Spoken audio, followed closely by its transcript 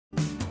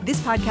This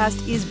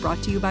podcast is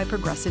brought to you by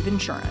Progressive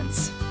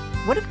Insurance.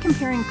 What if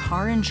comparing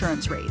car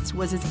insurance rates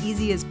was as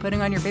easy as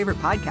putting on your favorite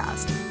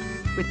podcast?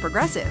 With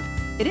Progressive,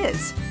 it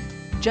is.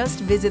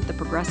 Just visit the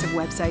Progressive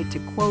website to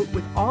quote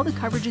with all the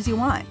coverages you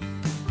want.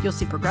 You'll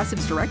see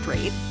Progressive's direct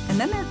rate, and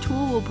then their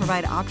tool will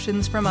provide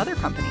options from other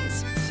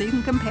companies, so you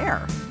can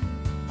compare.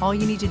 All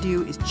you need to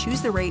do is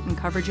choose the rate and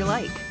coverage you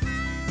like.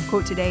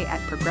 Quote today at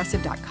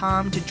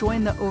Progressive.com to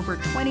join the over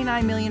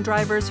 29 million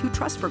drivers who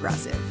trust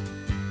Progressive.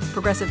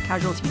 Progressive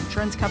Casualty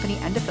Insurance Company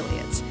and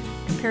Affiliates.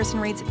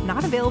 Comparison rates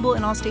not available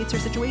in all states or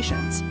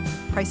situations.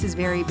 Prices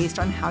vary based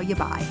on how you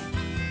buy.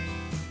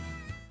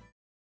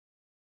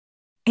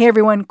 Hey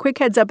everyone, quick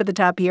heads up at the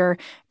top here.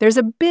 There's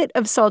a bit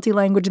of salty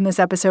language in this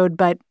episode,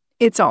 but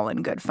it's all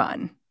in good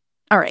fun.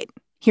 All right,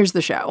 here's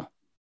the show.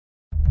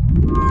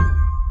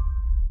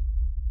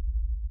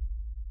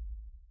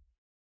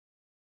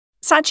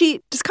 Scaachi,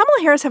 does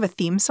Kamala Harris have a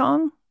theme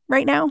song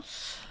right now?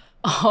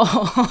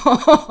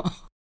 Oh.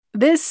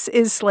 This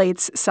is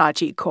Slate's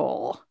Scaachi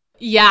Koul.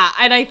 Yeah,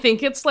 and I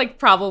think it's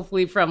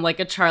probably from a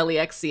Charlie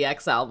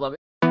XCX album.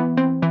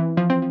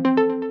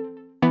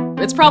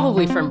 It's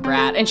probably from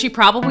Brat, and she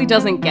probably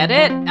doesn't get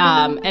it.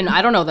 And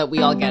I don't know that we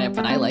all get it,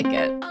 but I like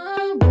it.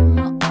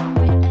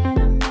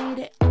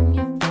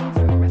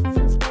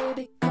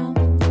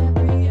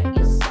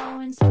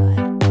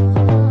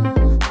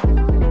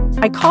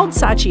 I called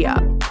Scaachi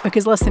up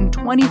because less than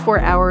 24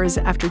 hours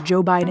after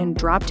Joe Biden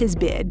dropped his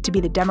bid to be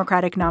the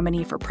Democratic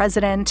nominee for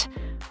president,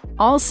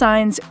 all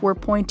signs were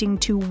pointing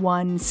to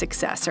one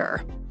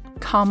successor,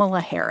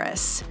 Kamala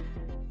Harris.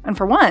 And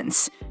for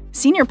once,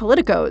 senior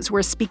politicos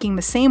were speaking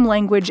the same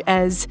language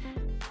as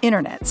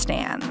internet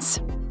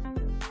stans.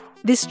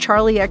 This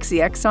Charlie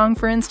XCX song,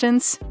 for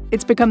instance,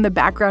 it's become the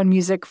background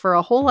music for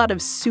a whole lot of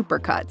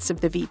supercuts of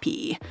the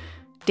VP,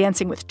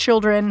 dancing with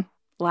children,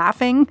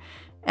 laughing,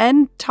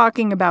 and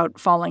talking about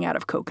falling out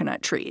of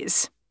coconut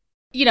trees.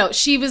 You know,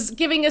 she was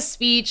giving a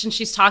speech and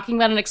she's talking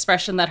about an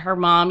expression that her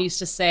mom used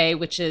to say,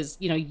 which is,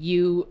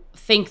 you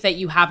think that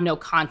you have no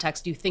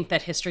context. You think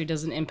that history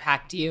doesn't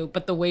impact you.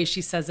 But the way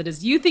she says it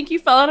is, you think you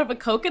fell out of a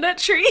coconut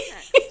tree?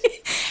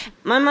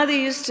 My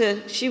mother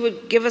she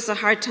would give us a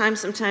hard time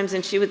sometimes,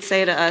 and she would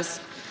say to us,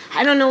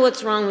 I don't know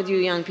what's wrong with you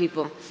young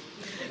people.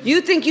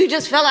 You think you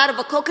just fell out of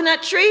a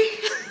coconut tree?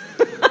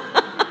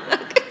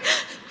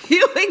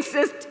 You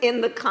exist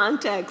in the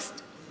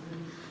context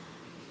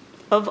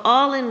of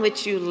all in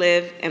which you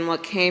live and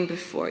what came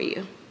before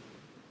you.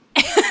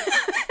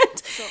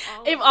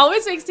 It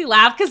always makes me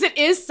laugh because it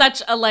is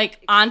such a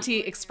auntie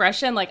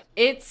expression.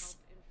 It's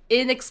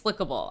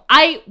inexplicable.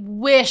 I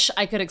wish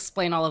I could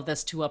explain all of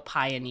this to a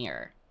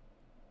pioneer.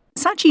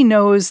 Scaachi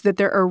knows that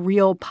there are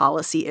real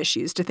policy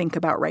issues to think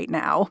about right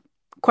now.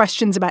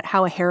 Questions about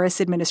how a Harris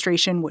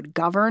administration would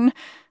govern,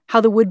 how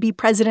the would-be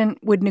president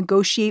would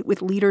negotiate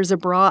with leaders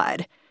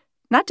abroad,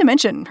 not to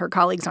mention her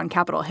colleagues on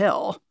Capitol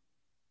Hill.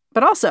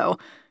 But also,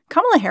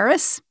 Kamala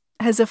Harris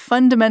has a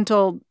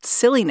fundamental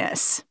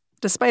silliness,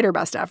 despite her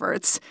best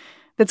efforts,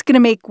 that's going to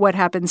make what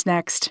happens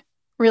next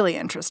really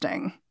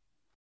interesting.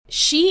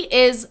 She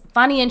is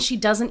funny and she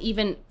doesn't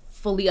even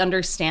fully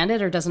understand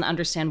it or doesn't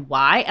understand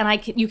why.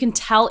 And you can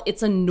tell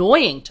it's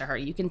annoying to her.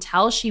 You can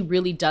tell she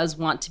really does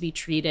want to be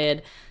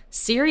treated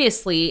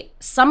seriously.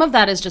 Some of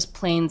that is just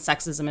plain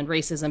sexism and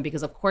racism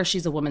because, of course,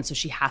 she's a woman, so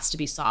she has to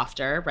be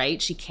softer,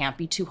 right? She can't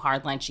be too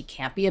hardline. She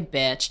can't be a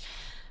bitch.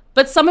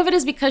 But some of it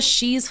is because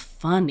she's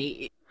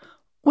funny.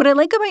 What I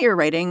like about your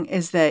writing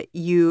is that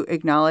you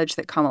acknowledge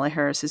that Kamala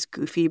Harris is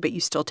goofy, but you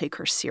still take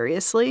her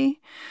seriously.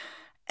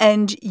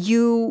 And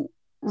you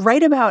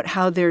write about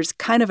how there's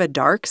kind of a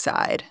dark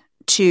side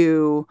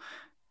to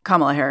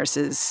Kamala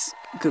Harris's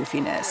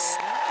goofiness.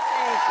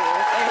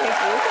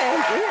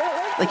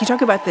 You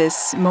talk about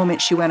this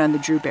moment she went on the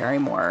Drew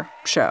Barrymore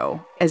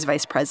show as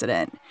vice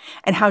president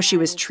and how she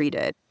was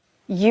treated.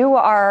 You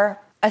are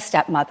a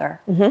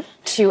stepmother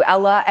to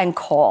Ella and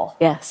Cole.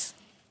 Yes.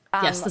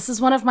 Yes, this is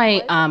one of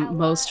my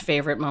most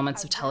favorite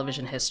moments of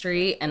television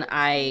history. And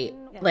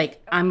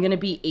I'm going to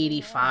be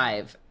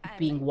 85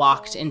 being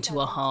walked into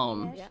a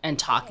home and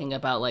talking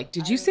about,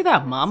 did you see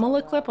that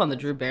Mamala clip on the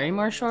Drew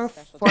Barrymore show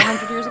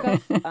 400 years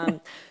ago?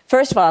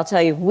 First of all, I'll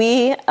tell you,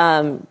 we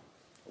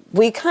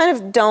kind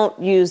of don't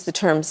use the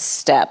term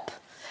step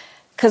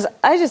because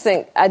I just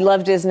think I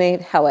love Disney.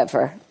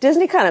 However,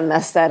 Disney kind of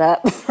messed that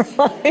up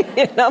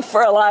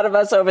for a lot of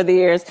us over the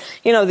years,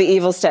 the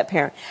evil step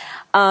parent.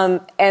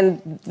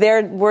 And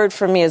their word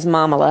for me is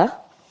Mamala.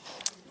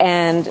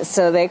 And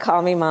so they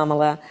call me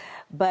Mamala.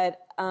 But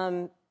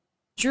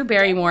Drew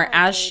Barrymore,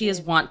 as she is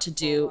wont to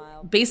do,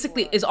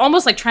 basically is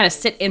almost trying to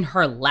sit in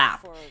her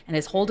lap and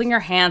is holding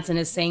her hands and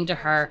is saying to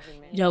her,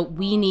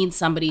 we need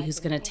somebody who's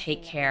going to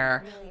take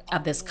care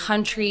of this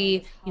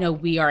country.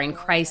 We are in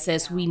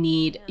crisis. We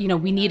need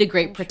a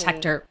great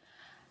protector.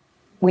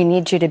 We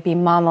need you to be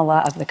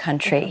Mamala of the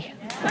country.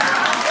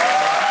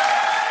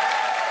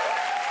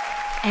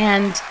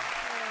 And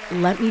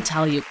let me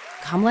tell you,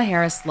 Kamala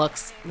Harris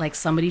looks like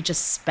somebody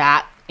just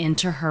spat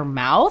into her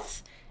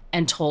mouth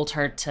and told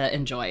her to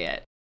enjoy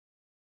it.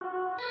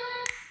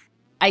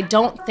 I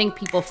don't think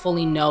people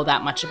fully know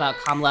that much about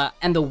Kamala,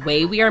 and the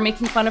way we are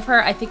making fun of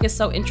her, I think, is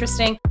so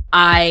interesting.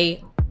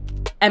 I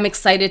am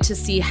excited to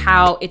see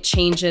how it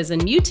changes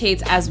and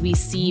mutates as we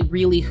see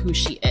really who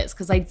she is.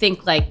 Because I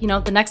think, like, you know,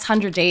 the next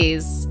 100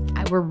 days,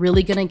 we're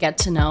really going to get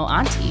to know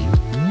Auntie.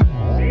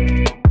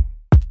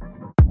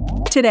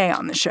 Today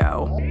on the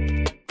show,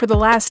 for the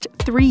last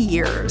 3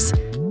 years,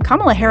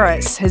 Kamala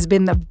Harris has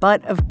been the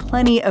butt of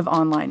plenty of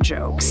online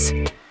jokes.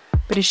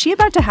 But is she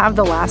about to have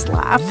the last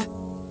laugh?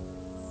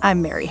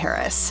 I'm Mary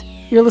Harris.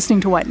 You're listening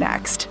to What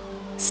Next?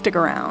 Stick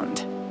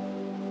around.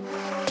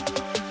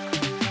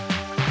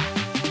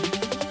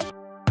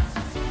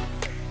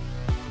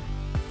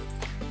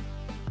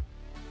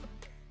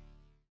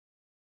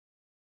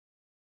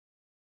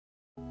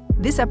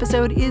 This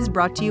episode is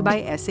brought to you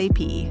by SAP.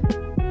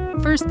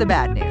 First, the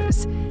bad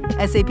news.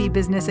 SAP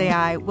Business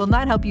AI will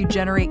not help you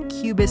generate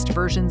cubist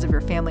versions of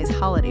your family's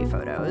holiday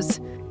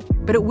photos,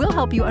 but it will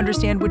help you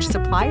understand which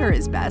supplier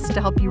is best to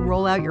help you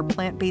roll out your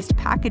plant-based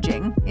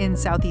packaging in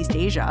Southeast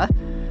Asia,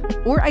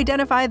 or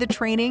identify the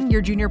training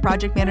your junior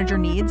project manager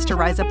needs to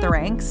rise up the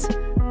ranks,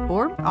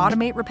 or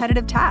automate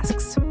repetitive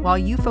tasks while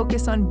you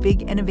focus on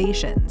big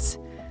innovations.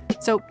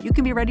 So you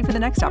can be ready for the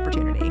next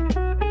opportunity.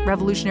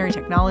 Revolutionary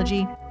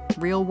technology,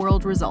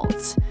 real-world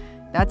results.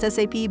 That's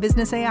SAP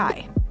Business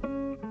AI.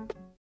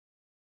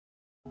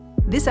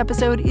 This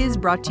episode is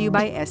brought to you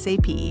by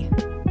SAP.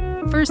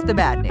 First, the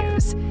bad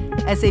news.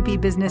 SAP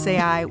Business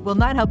AI will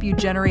not help you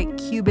generate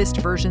cubist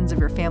versions of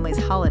your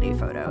family's holiday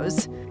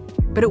photos,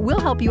 but it will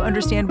help you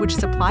understand which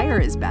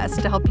supplier is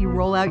best to help you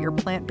roll out your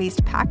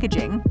plant-based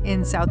packaging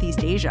in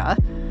Southeast Asia,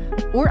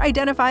 or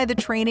identify the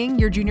training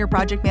your junior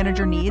project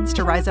manager needs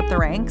to rise up the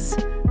ranks,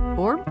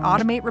 or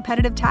automate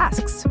repetitive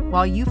tasks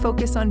while you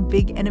focus on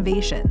big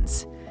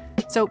innovations.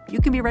 So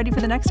you can be ready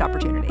for the next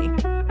opportunity.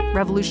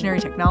 Revolutionary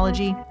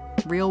technology,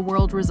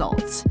 real-world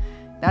results.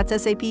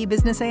 That's SAP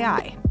Business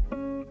AI.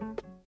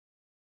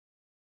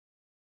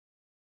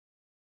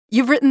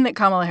 You've written that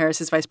Kamala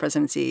Harris's vice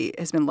presidency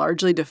has been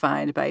largely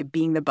defined by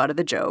being the butt of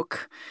the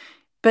joke,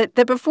 but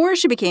that before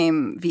she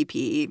became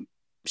VP,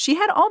 she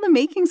had all the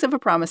makings of a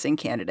promising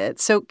candidate.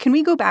 So can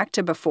we go back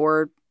to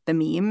before the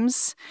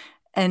memes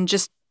and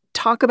just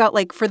talk about,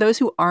 like, for those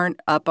who aren't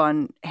up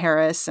on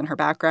Harris and her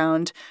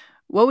background,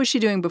 what was she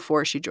doing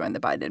before she joined the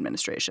Biden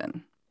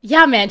administration?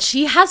 Yeah, man,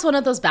 she has one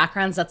of those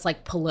backgrounds that's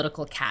like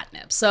political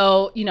catnip.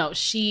 So, you know,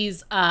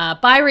 she's a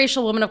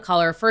biracial woman of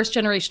color,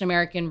 first-generation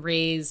American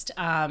raised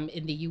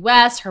in the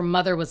U.S. Her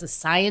mother was a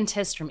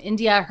scientist from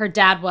India. Her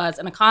dad was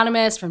an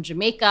economist from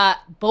Jamaica.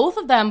 Both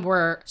of them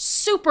were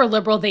super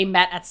liberal. They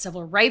met at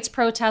civil rights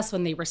protests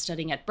when they were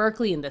studying at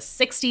Berkeley in the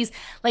 60s.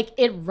 Like,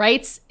 it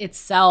writes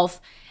itself.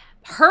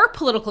 Her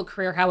political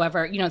career,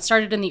 however, you know, it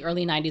started in the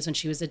early 90s when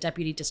she was a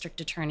deputy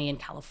district attorney in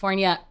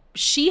California.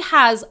 She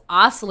has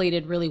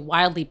oscillated really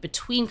wildly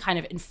between kind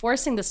of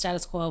enforcing the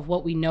status quo of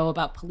what we know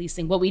about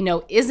policing, what we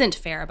know isn't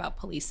fair about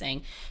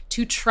policing,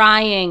 to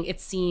trying, it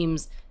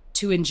seems,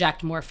 to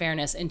inject more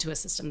fairness into a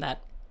system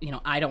that, you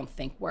know, I don't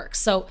think works.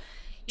 So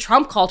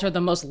Trump called her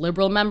the most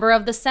liberal member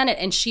of the Senate,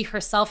 and she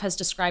herself has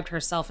described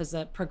herself as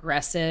a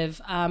progressive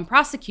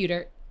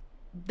prosecutor.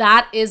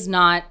 That is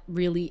not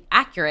really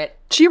accurate.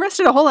 She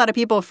arrested a whole lot of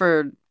people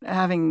for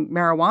having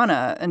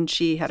marijuana, and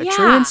she had a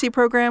truancy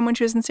program when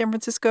she was in San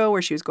Francisco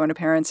where she was going to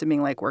parents and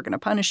being like, we're going to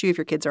punish you if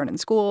your kids aren't in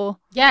school.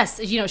 Yes.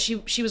 You know,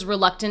 she was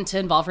reluctant to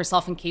involve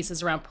herself in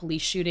cases around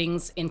police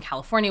shootings in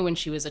California when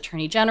she was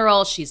attorney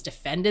general. She's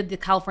defended the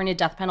California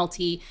death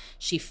penalty.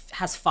 She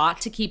has fought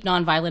to keep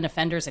nonviolent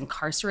offenders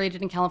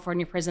incarcerated in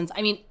California prisons.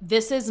 I mean,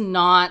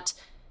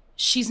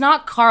 she's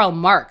not Karl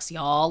Marx,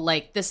 y'all.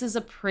 Like, this is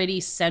a pretty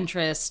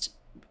centrist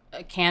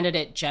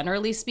candidate,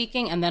 generally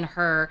speaking, and then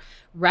her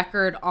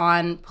record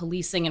on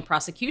policing and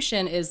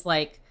prosecution is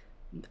like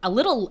a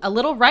little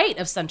right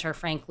of center,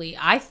 frankly,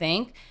 I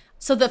think.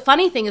 So the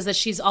funny thing is that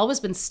she's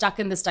always been stuck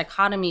in this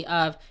dichotomy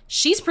of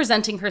she's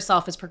presenting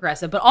herself as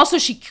progressive, but also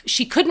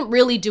she couldn't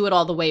really do it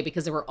all the way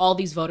because there were all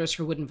these voters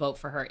who wouldn't vote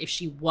for her if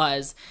she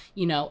was,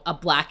 you know, a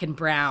black and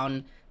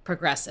brown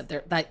progressive.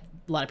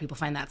 A lot of people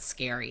find that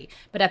scary.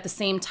 But at the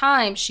same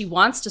time, she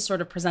wants to sort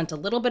of present a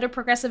little bit of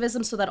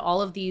progressivism so that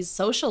all of these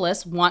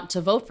socialists want to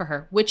vote for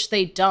her, which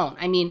they don't.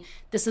 I mean,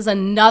 this is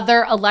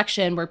another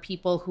election where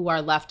people who are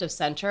left of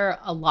center,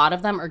 a lot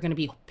of them are going to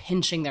be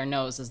pinching their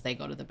nose as they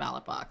go to the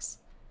ballot box.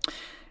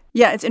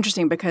 Yeah, it's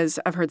interesting because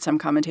I've heard some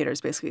commentators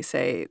basically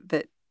say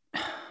that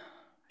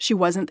she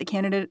wasn't the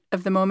candidate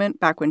of the moment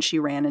back when she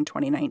ran in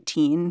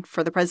 2019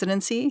 for the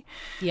presidency.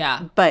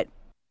 Yeah. But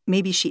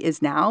maybe she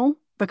is now,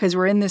 because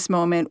we're in this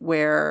moment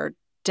where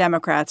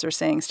Democrats are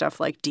saying stuff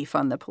like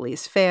defund the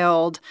police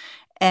failed.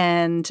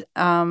 And,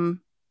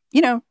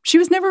 you know, she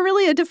was never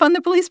really a defund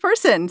the police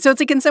person. So it's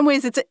like in some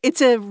ways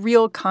it's a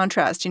real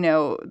contrast, you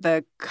know,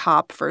 the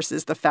cop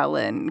versus the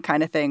felon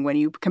kind of thing when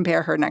you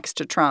compare her next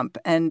to Trump.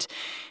 And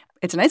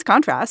it's a nice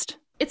contrast.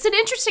 It's an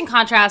interesting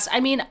contrast.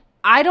 I mean,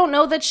 I don't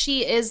know that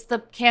she is the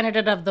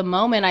candidate of the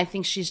moment. I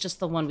think she's just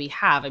the one we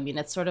have. I mean,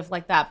 it's sort of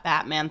like that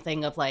Batman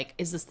thing of like,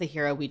 is this the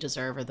hero we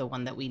deserve or the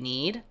one that we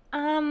need?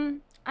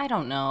 I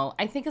don't know.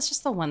 I think it's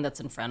just the one that's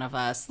in front of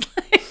us.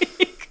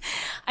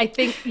 I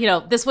think,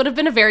 this would have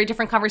been a very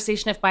different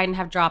conversation if Biden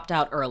had dropped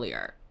out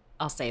earlier.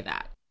 I'll say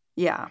that.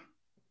 Yeah.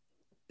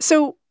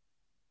 So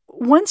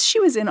once she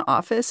was in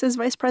office as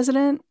vice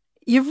president,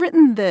 you've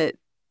written that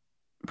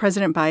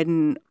President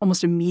Biden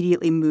almost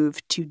immediately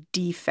moved to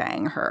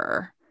defang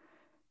her.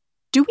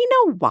 Do we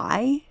know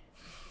why?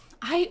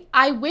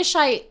 I wish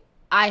I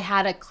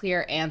had a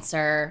clear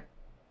answer.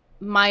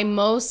 My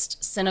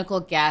most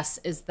cynical guess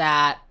is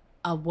that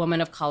a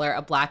woman of color,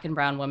 a black and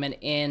brown woman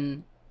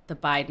in the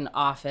Biden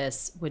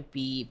office would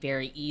be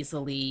very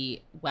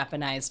easily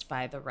weaponized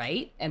by the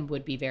right and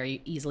would be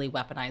very easily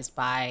weaponized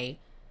by,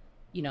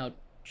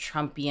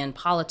 Trumpian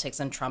politics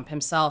and Trump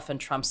himself and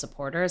Trump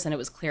supporters. And it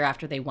was clear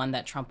after they won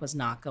that Trump was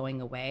not going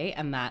away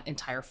and that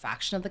entire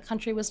faction of the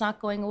country was not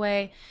going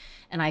away.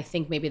 And I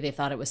think maybe they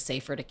thought it was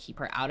safer to keep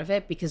her out of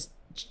it because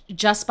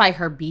just by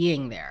her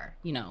being there,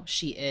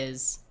 she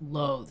is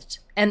loathed.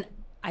 And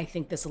I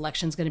think this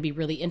election is going to be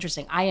really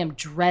interesting. I am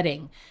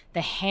dreading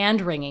the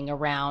hand-wringing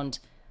around,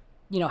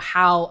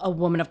 how a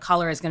woman of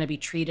color is going to be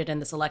treated in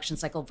this election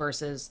cycle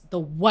versus the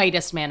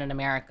whitest man in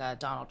America,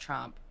 Donald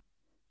Trump.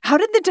 How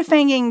did the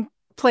defanging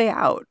play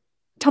out?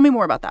 Tell me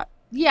more about that.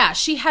 Yeah,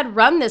 she had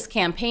run this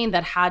campaign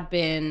that had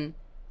been,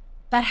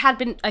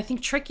 I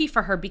think, tricky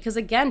for her because,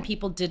 again,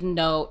 people didn't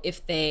know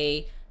if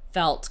they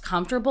felt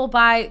comfortable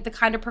by the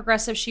kind of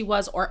progressive she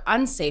was or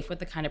unsafe with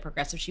the kind of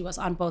progressive she was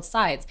on both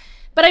sides.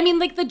 But I mean,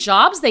 the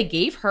jobs they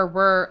gave her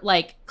were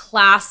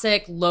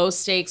classic low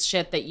stakes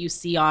shit that you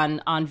see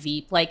on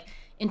Veep.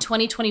 In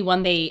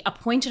 2021, they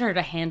appointed her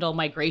to handle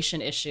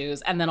migration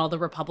issues, and then all the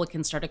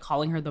Republicans started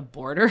calling her the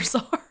border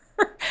czar.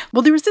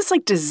 Well, there was this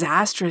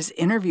disastrous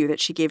interview that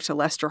she gave to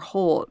Lester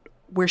Holt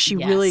where she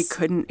really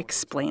couldn't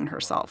explain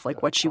herself,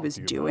 what she was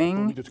doing.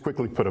 Let me just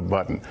quickly put a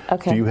button.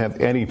 Okay. Do you have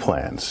any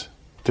plans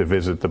to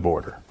visit the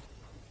border?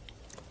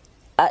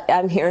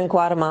 I'm here in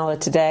Guatemala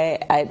today.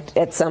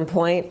 At some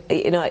point,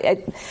 we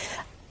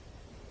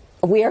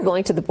are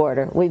going to the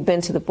border. We've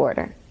been to the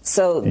border.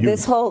 So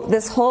this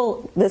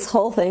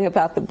whole thing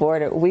about the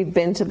border, we've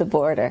been to the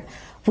border.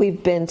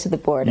 We've been to the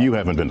border. You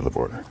haven't been to the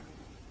border.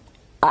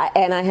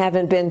 And I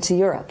haven't been to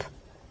Europe.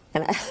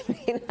 And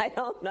I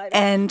don't.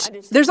 And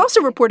there's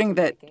also reporting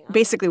that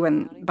basically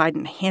when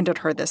Biden handed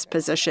her this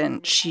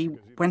position, she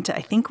went to,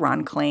 I think,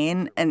 Ron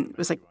Klain and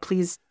was like,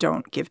 please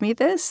don't give me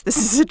this. This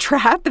is a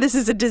trap. This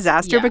is a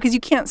disaster because you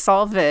can't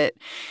solve it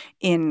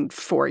in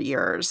 4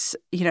 years.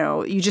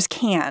 You just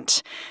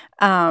can't.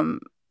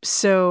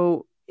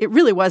 So it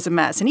really was a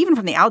mess. And even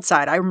from the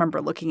outside, I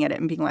remember looking at it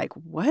and being like,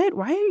 what?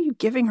 Why are you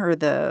giving her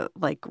the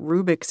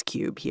Rubik's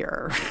Cube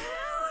here?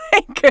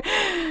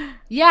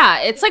 Yeah,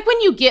 it's like when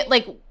you get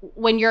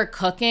when you're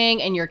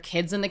cooking and your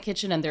kid's in the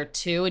kitchen and they're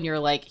 2 and you're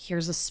like,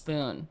 here's a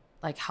spoon,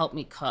 help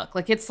me cook.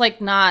 It's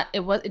not,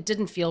 it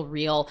didn't feel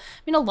real.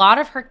 I mean, a lot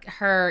of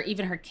her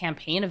even her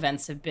campaign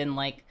events have been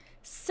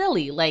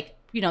silly.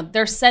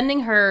 They're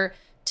sending her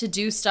to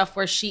do stuff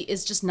where she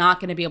is just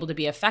not going to be able to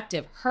be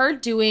effective. Her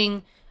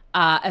doing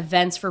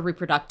events for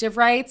reproductive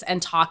rights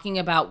and talking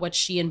about what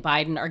she and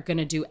Biden are going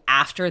to do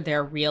after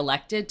they're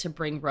reelected to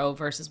bring Roe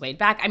versus Wade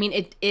back. I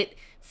mean, it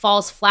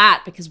falls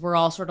flat because we're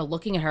all sort of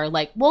looking at her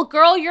well,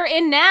 girl, you're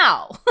in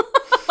now.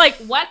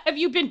 What have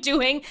you been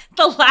doing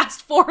the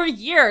last 4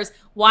 years?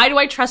 Why do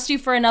I trust you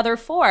for another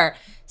 4?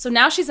 So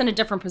now she's in a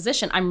different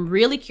position. I'm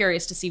really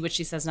curious to see what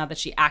she says now that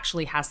she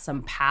actually has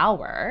some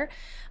power.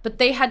 But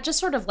they had just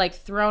sort of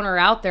thrown her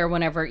out there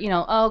whenever,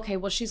 oh, okay,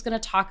 well, she's going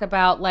to talk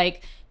about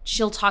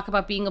she'll talk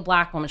about being a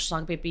black woman. She'll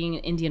talk about being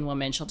an Indian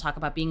woman. She'll talk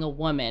about being a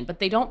woman. But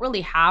they don't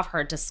really have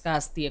her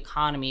discuss the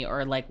economy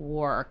or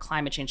war or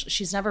climate change.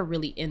 She's never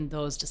really in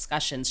those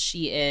discussions.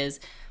 She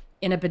is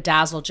in a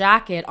bedazzled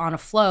jacket on a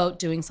float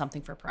doing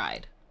something for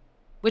Pride,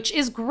 which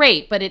is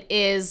great, but it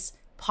is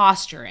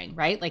posturing,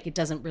 right? It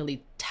doesn't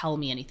really tell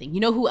me anything. You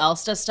know who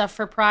else does stuff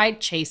for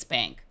Pride? Chase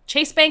Bank.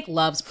 Chase Bank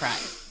loves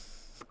Pride.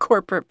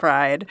 Corporate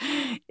pride.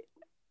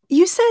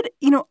 You said,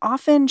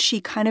 often she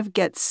kind of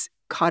gets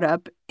caught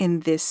up in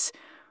this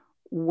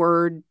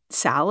word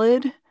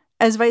salad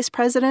as vice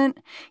president.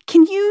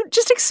 Can you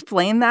just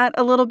explain that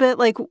a little bit?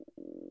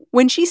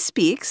 When she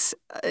speaks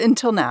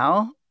until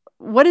now,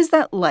 what is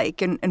that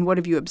like and what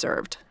have you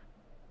observed?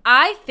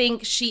 I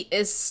think she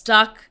is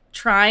stuck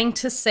trying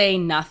to say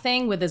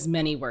nothing with as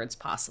many words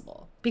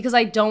possible because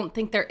I don't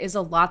think there is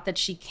a lot that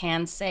she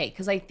can say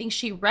because I think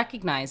she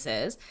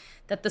recognizes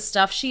that the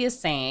stuff she is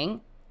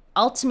saying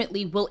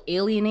ultimately will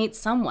alienate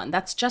someone.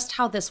 That's just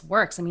how this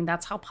works. I mean,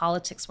 that's how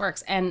politics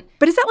works.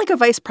 But is that a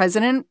vice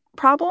president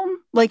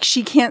problem?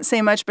 She can't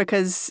say much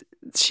because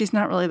she's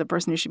not really the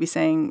person who should be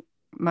saying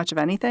much of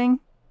anything?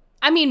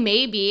 I mean,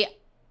 maybe.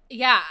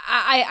 Yeah,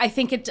 I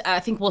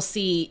think we'll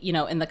see,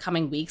 in the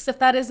coming weeks if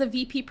that is a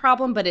VP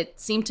problem, but it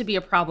seemed to be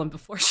a problem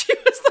before she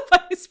was the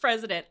vice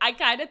president. I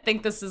kind of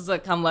think this is a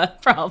Kamala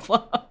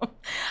problem.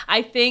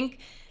 I think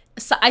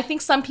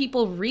some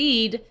people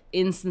read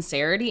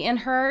insincerity in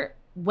her.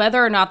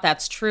 Whether or not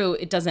that's true,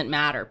 it doesn't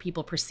matter.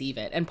 People perceive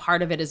it. And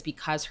part of it is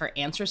because her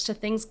answers to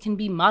things can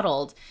be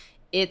muddled.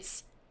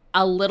 It's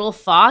a little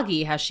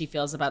foggy how she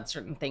feels about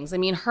certain things. I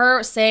mean,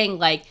 her saying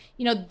like,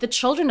 the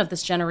children of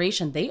this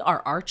generation, they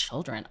are our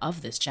children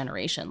of this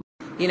generation.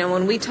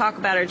 When we talk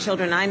about our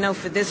children, I know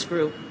for this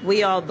group,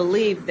 we all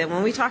believe that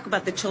when we talk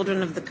about the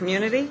children of the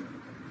community,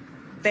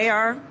 they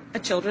are a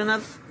children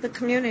of the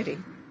community.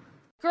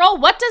 Girl,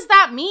 what does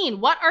that mean?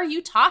 What are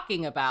you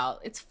talking about?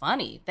 It's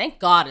funny. Thank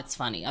God it's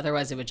funny.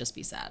 Otherwise, it would just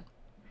be sad.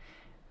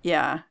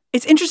 Yeah.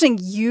 It's interesting.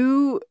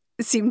 You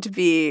seem to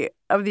be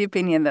of the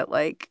opinion that,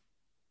 like,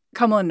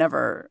 Kamala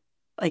never,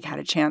 like, had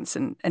a chance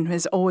and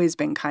has always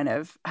been kind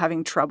of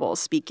having trouble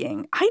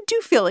speaking. I do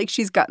feel like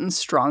she's gotten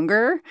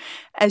stronger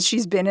as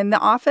she's been in the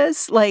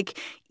office. Like,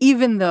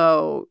 even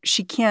though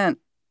she can't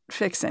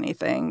fix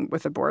anything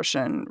with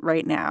abortion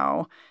right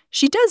now,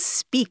 she does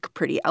speak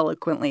pretty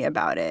eloquently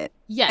about it.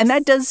 Yes. And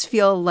that does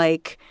feel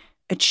like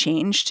a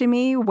change to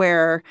me,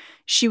 where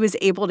she was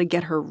able to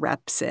get her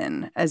reps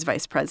in as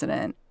vice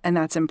president. And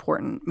that's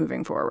important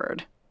moving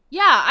forward.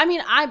 Yeah, I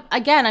mean,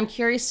 I'm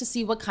curious to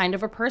see what kind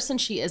of a person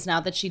she is now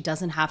that she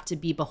doesn't have to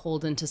be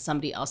beholden to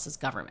somebody else's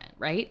government,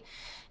 right?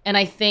 And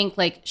I think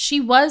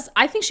she was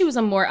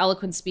a more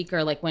eloquent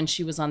speaker, like when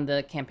she was on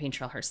the campaign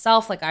trail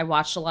herself. Like, I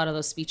watched a lot of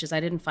those speeches. I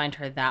didn't find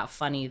her that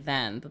funny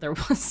then, but there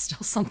was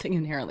still something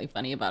inherently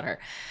funny about her.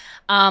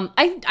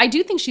 I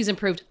do think she's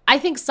improved. I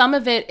think some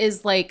of it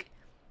is like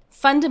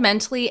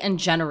fundamentally and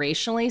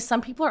generationally,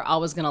 some people are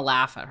always going to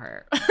laugh at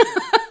her.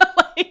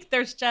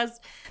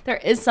 There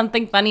is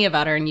something funny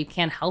about her and you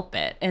can't help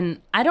it.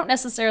 And I don't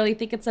necessarily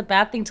think it's a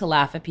bad thing to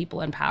laugh at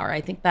people in power. I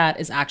think that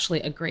is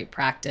actually a great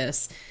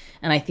practice.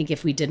 And I think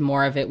if we did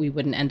more of it, we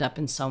wouldn't end up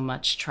in so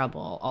much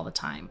trouble all the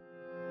time.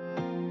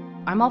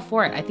 I'm all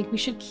for it. I think we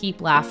should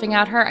keep laughing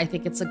at her. I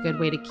think it's a good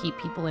way to keep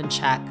people in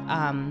check,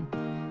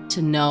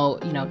 to know,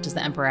 does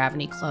the emperor have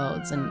any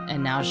clothes?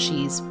 And now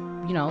she's,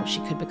 she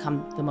could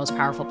become the most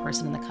powerful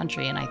person in the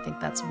country. And I think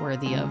that's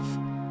worthy of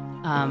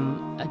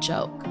a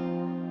joke.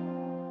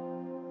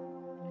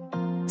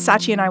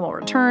 Scaachi and I will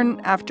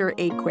return after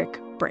a quick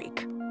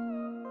break.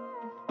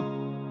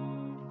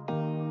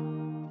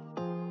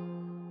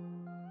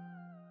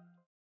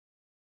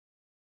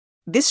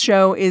 This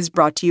show is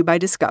brought to you by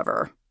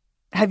Discover.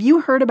 Have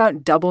you heard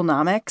about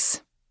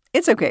Doublenomics?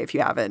 It's okay if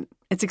you haven't.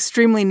 It's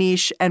extremely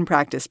niche and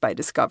practiced by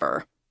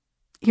Discover.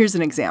 Here's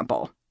an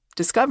example.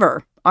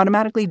 Discover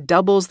automatically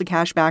doubles the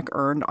cash back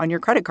earned on your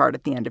credit card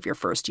at the end of your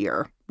first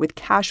year with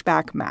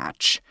Cashback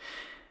Match.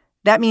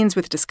 That means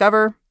with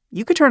Discover,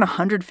 you could turn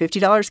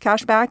 $150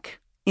 cash back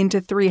into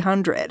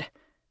 $300.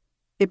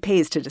 It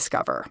pays to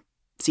Discover.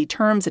 See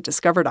terms at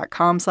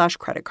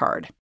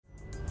discover.com/creditcard.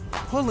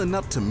 Pulling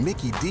up to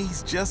Mickey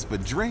D's just for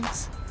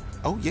drinks?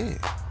 Oh yeah,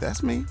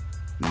 that's me.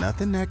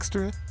 Nothing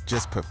extra,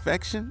 just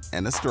perfection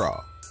and a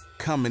straw.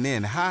 Coming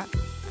in hot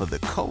for the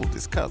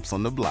coldest cups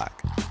on the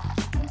block.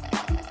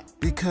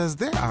 Because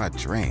there are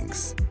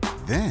drinks.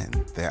 Then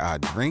there are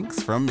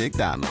drinks from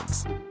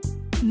McDonald's.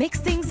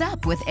 Mix things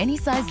up with any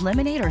size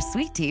lemonade or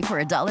sweet tea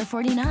for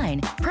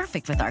 $1.49.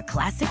 Perfect with our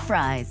classic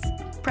fries.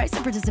 Price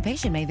and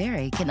participation may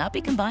vary. Cannot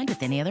be combined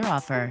with any other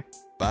offer.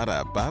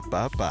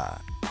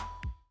 Ba-da-ba-ba-ba.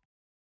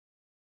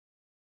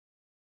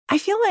 I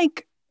feel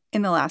like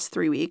in the last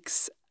 3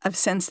 weeks, I've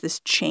sensed this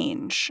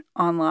change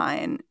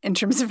online in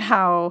terms of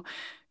how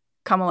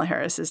Kamala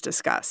Harris is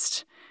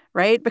discussed,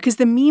 right? Because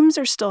the memes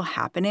are still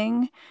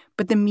happening,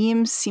 but the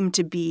memes seem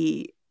to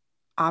be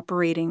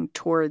operating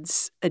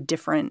towards a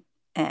different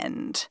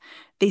end.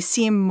 They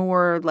seem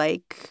more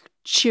like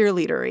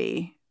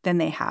cheerleadery than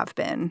they have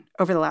been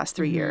over the last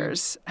 3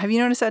 years. Have you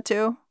noticed that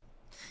too?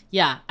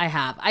 Yeah, I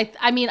have.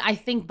 I mean, I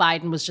think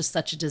Biden was just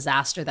such a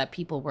disaster that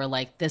people were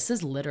like, this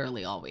is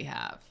literally all we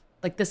have.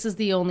 Like, this is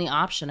the only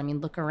option. I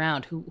mean, look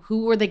around.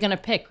 Who were they going to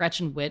pick?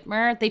 Gretchen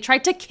Whitmer? They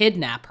tried to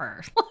kidnap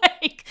her.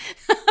 Like,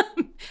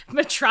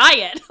 but try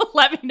it.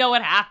 Let me know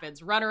what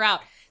happens. Run her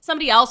out.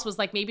 Somebody else was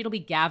like, maybe it'll be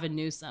Gavin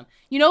Newsom.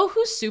 You know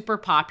who's super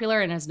popular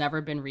and has never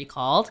been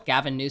recalled?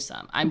 Gavin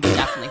Newsom. I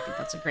definitely think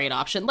that's a great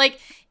option. Like,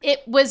 there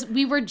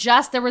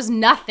was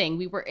nothing.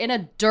 We were in a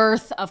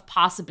dearth of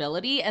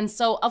possibility. And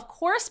so, of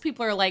course,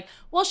 people are like,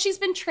 well, she's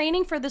been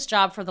training for this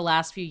job for the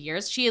last few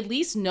years. She at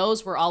least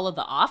knows where all of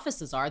the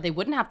offices are. They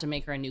wouldn't have to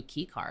make her a new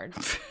key card.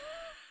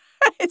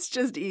 It's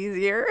just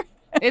easier.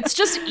 It's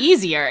just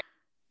easier.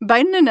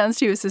 Biden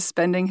announced he was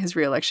suspending his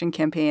reelection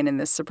campaign in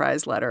this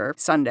surprise letter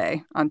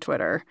Sunday on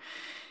Twitter.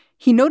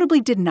 He notably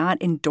did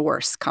not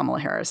endorse Kamala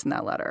Harris in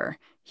that letter.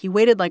 He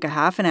waited like a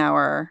half an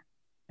hour,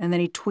 and then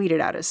he tweeted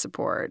out his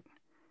support.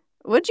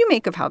 What did you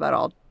make of how that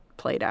all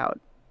played out?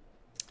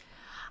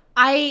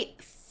 I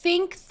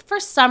think for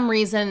some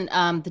reason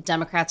the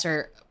Democrats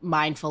are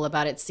mindful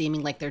about it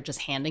seeming like they're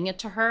just handing it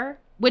to her,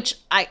 which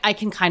I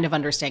can kind of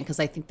understand because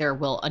I think there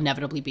will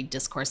inevitably be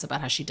discourse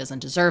about how she doesn't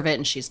deserve it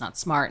and she's not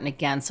smart. And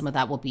again, some of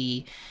that will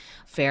be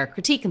fair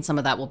critique and some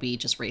of that will be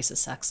just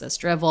racist, sexist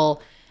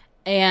drivel.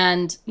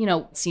 And,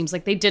 it seems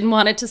like they didn't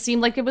want it to seem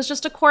like it was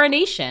just a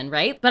coronation,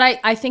 right? But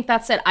I think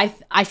that's it.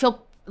 I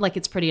feel like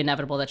it's pretty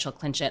inevitable that she'll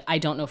clinch it. I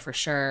don't know for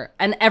sure.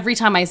 And every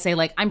time I say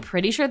like, I'm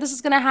pretty sure this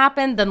is going to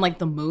happen, then like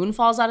the moon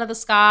falls out of the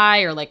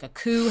sky or like a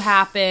coup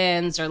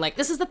happens or like,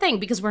 this is the thing,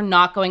 because we're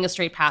not going a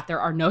straight path.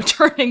 There are no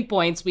turning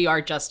points. We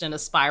are just in a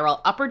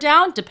spiral. Up or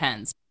down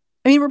depends.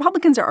 I mean,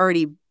 Republicans are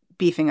already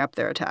beefing up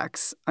their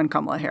attacks on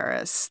Kamala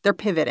Harris. They're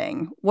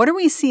pivoting. What are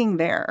we seeing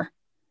there?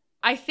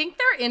 I think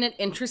they're in an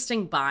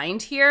interesting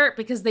bind here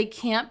because they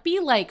can't be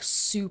like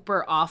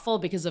super awful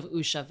because of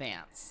Usha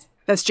Vance.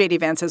 That's J.D.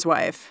 Vance's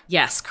wife.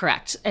 Yes,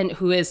 correct. And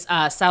who is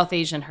South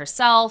Asian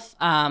herself.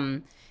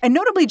 And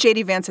notably,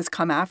 J.D. Vance has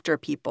come after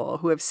people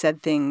who have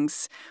said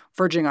things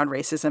verging on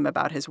racism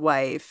about his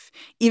wife,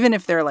 even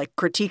if they're like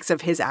critiques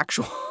of his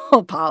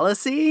actual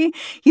policy.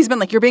 He's been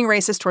like, you're being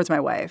racist towards my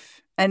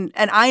wife. And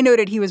I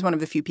noted he was one of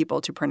the few people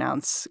to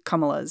pronounce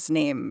Kamala's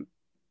name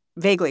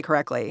vaguely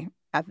correctly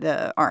at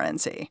the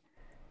RNC.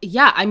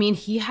 Yeah, I mean,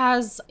 he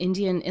has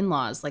Indian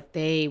in-laws. Like,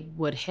 they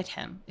would hit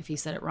him if he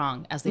said it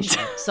wrong, as they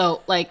should.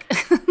 So, like,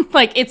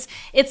 like it's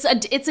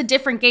a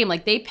different game.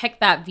 Like, they pick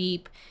that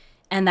Veep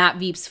and that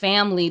Veep's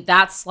family.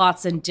 That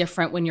slots in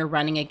different when you're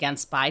running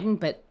against Biden,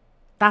 but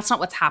that's not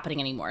what's happening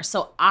anymore.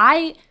 So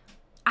I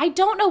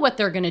don't know what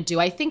they're going to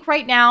do. I think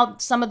right now,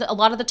 a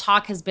lot of the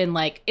talk has been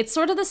like, it's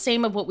sort of the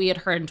same of what we had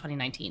heard in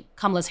 2019.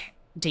 Kamala's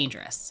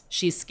dangerous.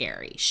 She's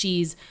scary.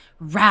 She's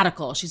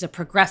radical. She's a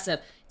progressive.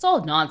 It's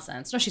all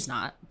nonsense. No, she's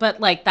not. But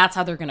like, that's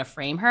how they're going to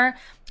frame her.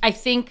 I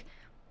think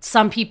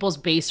some people's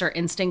baser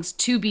instincts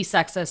to be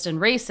sexist and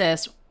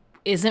racist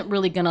isn't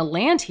really going to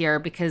land here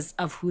because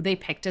of who they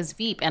picked as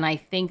Veep. And I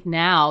think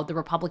now the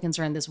Republicans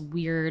are in this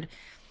weird,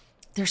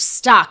 they're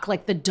stuck.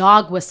 Like the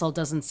dog whistle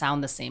doesn't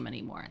sound the same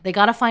anymore. They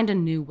got to find a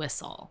new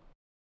whistle.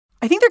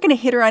 I think they're going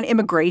to hit her on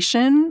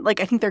immigration. Like,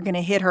 I think they're going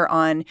to hit her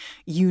on,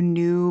 you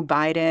knew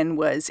Biden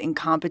was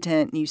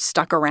incompetent and you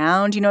stuck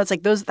around. You know, it's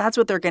like that's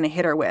what they're going to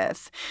hit her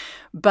with.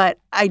 But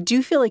I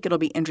do feel like it'll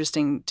be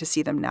interesting to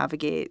see them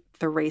navigate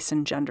the race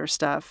and gender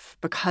stuff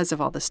because of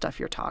all the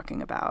stuff you're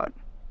talking about.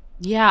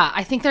 Yeah,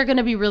 I think they're going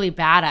to be really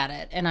bad at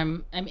it.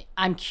 And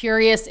I'm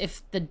curious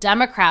if the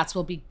Democrats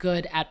will be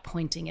good at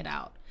pointing it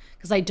out,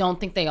 because I don't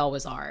think they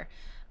always are.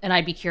 And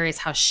I'd be curious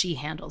how she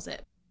handles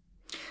it.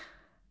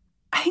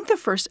 I think the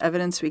first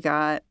evidence we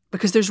got,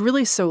 because there's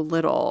really so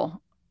little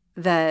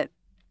that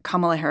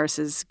Kamala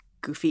Harris's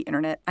goofy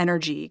internet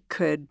energy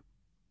could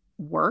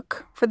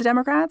work for the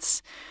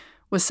Democrats,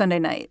 was Sunday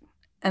night.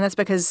 And that's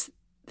because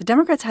the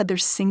Democrats had their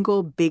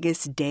single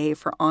biggest day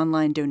for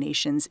online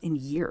donations in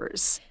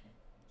years.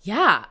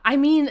 Yeah, I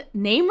mean,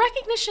 name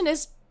recognition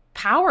is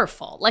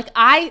powerful. Like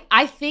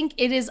I think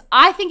it is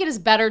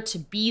better to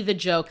be the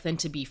joke than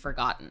to be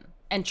forgotten.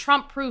 And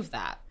Trump proved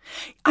that.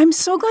 I'm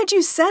so glad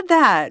you said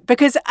that,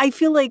 because I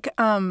feel like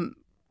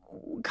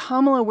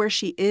Kamala, where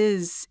she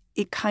is,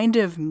 it kind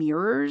of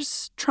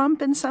mirrors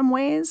Trump in some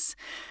ways.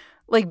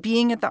 Like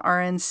being at the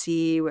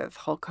RNC with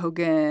Hulk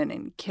Hogan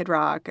and Kid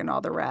Rock and all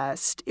the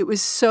rest. It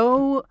was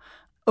so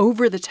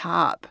over the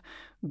top,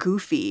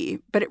 goofy,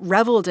 but it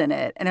reveled in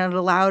it. And it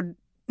allowed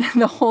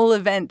the whole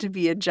event to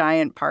be a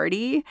giant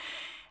party.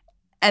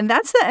 And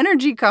that's the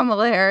energy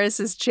Kamala Harris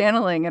is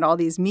channeling in all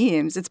these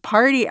memes. It's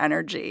party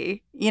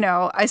energy. You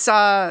know, I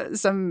saw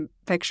some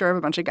picture of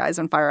a bunch of guys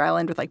on Fire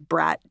Island with like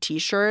brat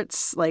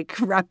T-shirts, like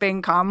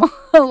repping Kamala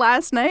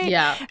last night.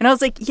 Yeah. And I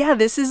was like, yeah,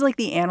 this is like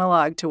the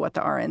analog to what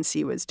the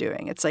RNC was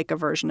doing. It's like a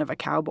version of a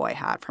cowboy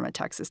hat from a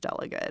Texas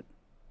delegate.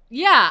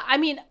 Yeah, I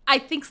mean, I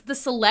think the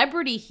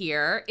celebrity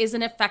here is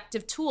an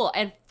effective tool.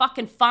 And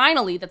fucking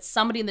finally that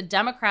somebody in the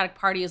Democratic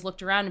Party has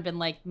looked around and been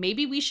like,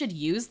 maybe we should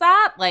use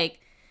that. Like,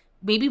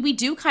 maybe we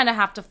do kind of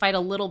have to fight a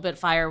little bit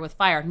fire with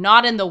fire,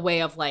 not in the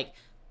way of like,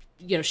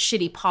 you know,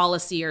 shitty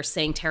policy or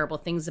saying terrible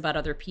things about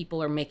other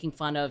people or making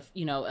fun of,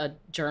 you know, a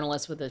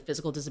journalist with a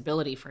physical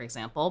disability, for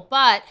example,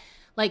 but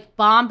like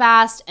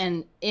bombast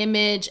and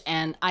image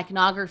and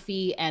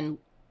iconography and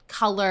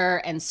color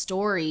and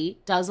story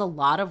does a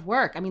lot of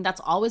work. I mean,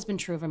 that's always been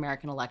true of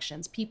American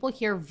elections. People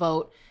here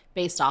vote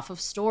based off of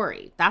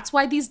story. That's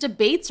why these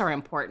debates are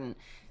important.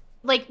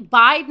 Like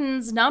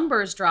Biden's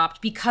numbers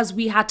dropped because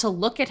we had to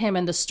look at him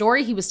and the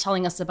story he was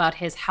telling us about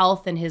his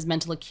health and his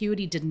mental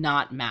acuity did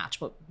not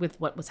match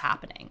with what was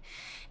happening.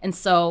 And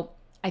so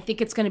I think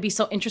it's going to be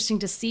so interesting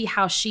to see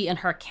how she and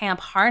her camp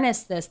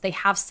harness this. They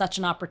have such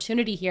an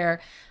opportunity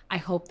here. I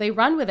hope they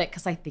run with it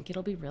because I think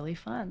it'll be really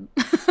fun.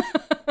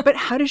 But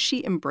how does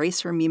she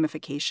embrace her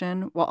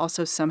memification while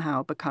also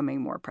somehow becoming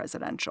more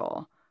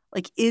presidential?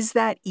 Like, is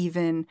that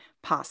even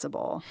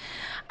possible?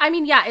 I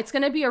mean, yeah, it's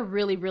going to be a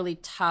really, really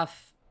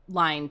tough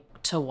line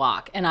to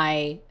walk. And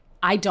I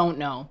don't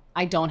know.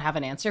 I don't have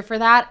an answer for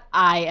that.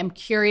 I am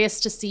curious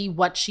to see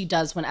what she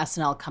does when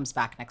SNL comes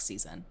back next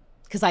season.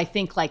 Because I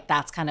think like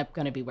that's kind of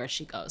going to be where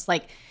she goes.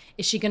 Like,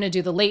 is she going to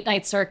do the late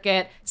night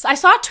circuit? So I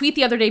saw a tweet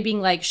the other day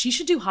being like, she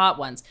should do Hot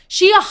Ones.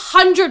 She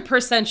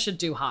 100% should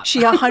do Hot Ones.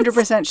 She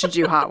 100% should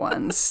do Hot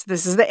Ones.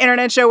 This is the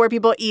internet show where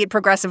people eat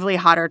progressively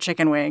hotter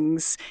chicken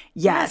wings.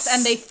 Yes.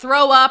 And they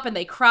throw up and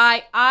they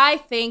cry. I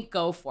think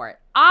go for it.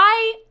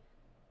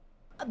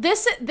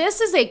 This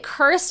is a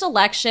cursed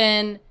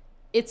election.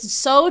 It's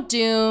so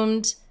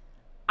doomed.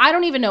 I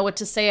don't even know what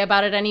to say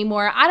about it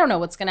anymore. I don't know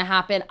what's going to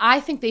happen. I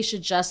think they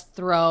should just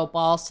throw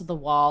balls to the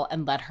wall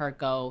and let her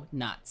go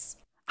nuts.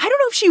 I don't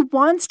know if she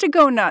wants to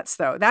go nuts,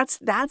 though. That's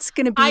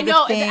going to be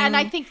the thing. And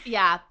I think,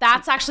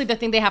 that's actually the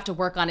thing they have to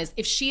work on is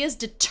if she is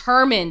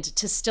determined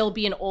to still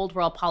be an old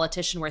world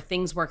politician where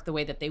things work the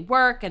way that they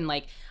work and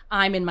like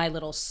I'm in my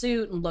little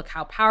suit and look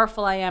how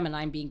powerful I am and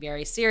I'm being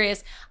very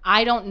serious.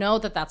 I don't know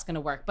that that's going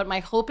to work. But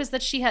my hope is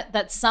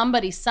that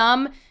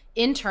some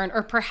intern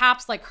or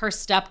perhaps like her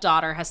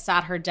stepdaughter has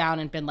sat her down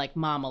and been like,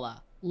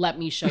 Kamala, let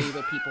me show you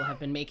what people have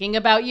been making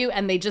about you.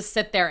 And they just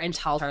sit there and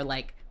tell her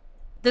like,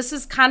 this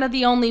is kind of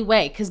the only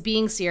way, because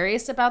being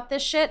serious about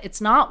this shit, it's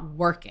not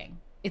working.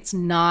 It's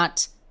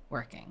not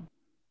working.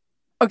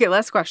 Okay,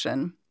 last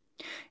question.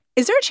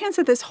 Is there a chance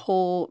that this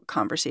whole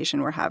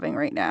conversation we're having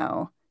right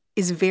now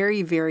is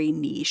very, very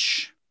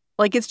niche?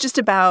 Like it's just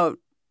about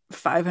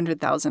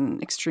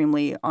 500,000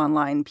 extremely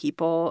online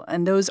people,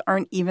 and those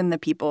aren't even the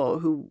people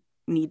who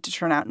need to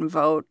turn out and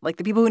vote. Like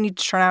the people who need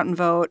to turn out and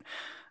vote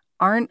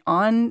aren't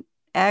on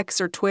X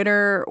or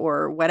Twitter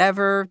or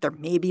whatever. They're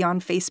maybe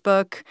on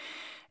Facebook.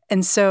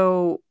 And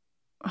so,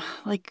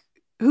 like,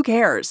 who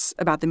cares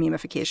about the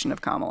memification of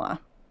Kamala?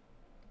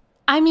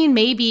 I mean,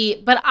 maybe,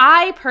 but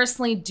I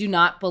personally do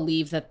not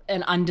believe that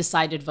an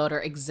undecided voter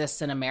exists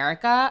in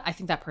America. I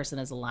think that person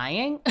is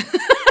lying.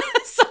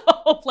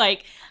 So,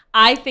 like,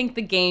 I think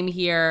the game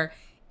here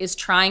is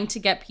trying to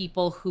get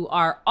people who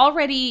are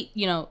already,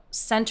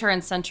 center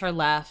and center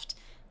left,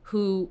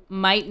 who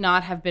might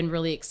not have been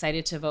really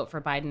excited to vote for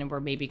Biden and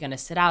were maybe going to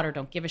sit out or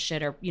don't give a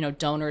shit, or,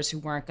 donors who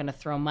weren't going to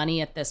throw money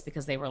at this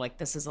because they were like,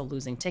 this is a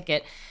losing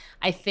ticket.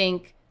 I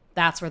think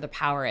that's where the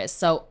power is.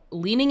 So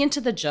leaning into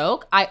the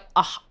joke, I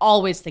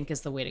always think is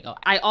the way to go.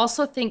 I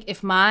also think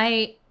if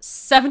my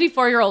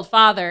 74-year-old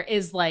father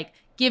is like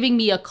giving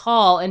me a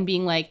call and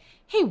being like,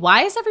 hey,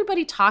 why is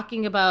everybody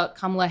talking about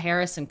Kamala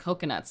Harris and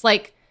coconuts?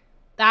 Like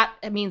that,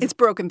 it means it's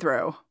broken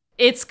through.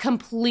 It's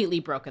completely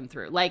broken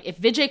through. Like, if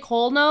Vijay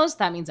Koul knows,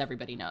 that means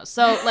everybody knows.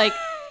 So, like,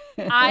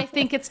 I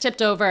think it's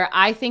tipped over.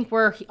 I think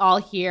we're all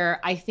here.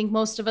 I think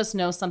most of us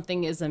know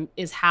something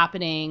is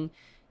happening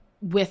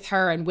with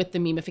her and with the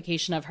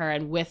memification of her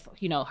and with,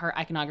 her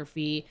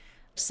iconography.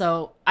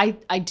 So I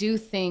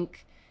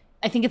think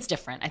it's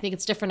different. I think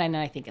it's different, and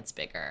I think it's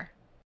bigger.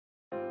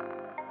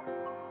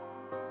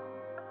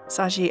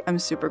 Scaachi, I'm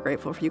super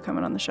grateful for you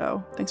coming on the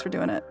show. Thanks for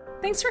doing it.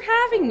 Thanks for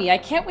having me. I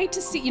can't wait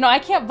to see, I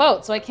can't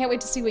vote, so I can't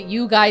wait to see what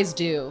you guys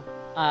do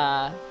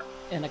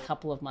in a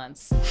couple of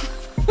months.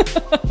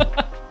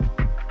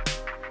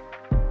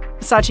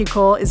 Scaachi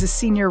Koul is a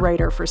senior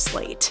writer for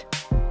Slate.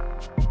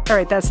 All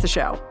right, that's the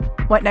show.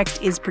 What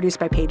Next is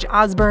produced by Paige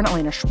Osburn,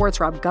 Elena Schwartz,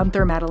 Rob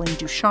Gunther, Madeline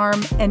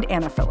Ducharme, and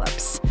Anna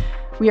Phillips.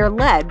 We are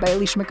led by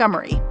Alicia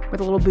Montgomery,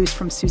 with a little boost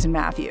from Susan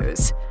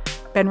Matthews.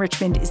 Ben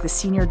Richmond is the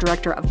senior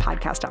director of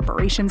podcast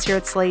operations here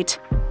at Slate.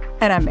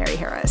 And I'm Mary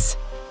Harris.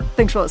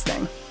 Thanks for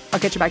listening. I'll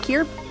catch you back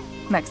here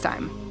next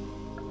time.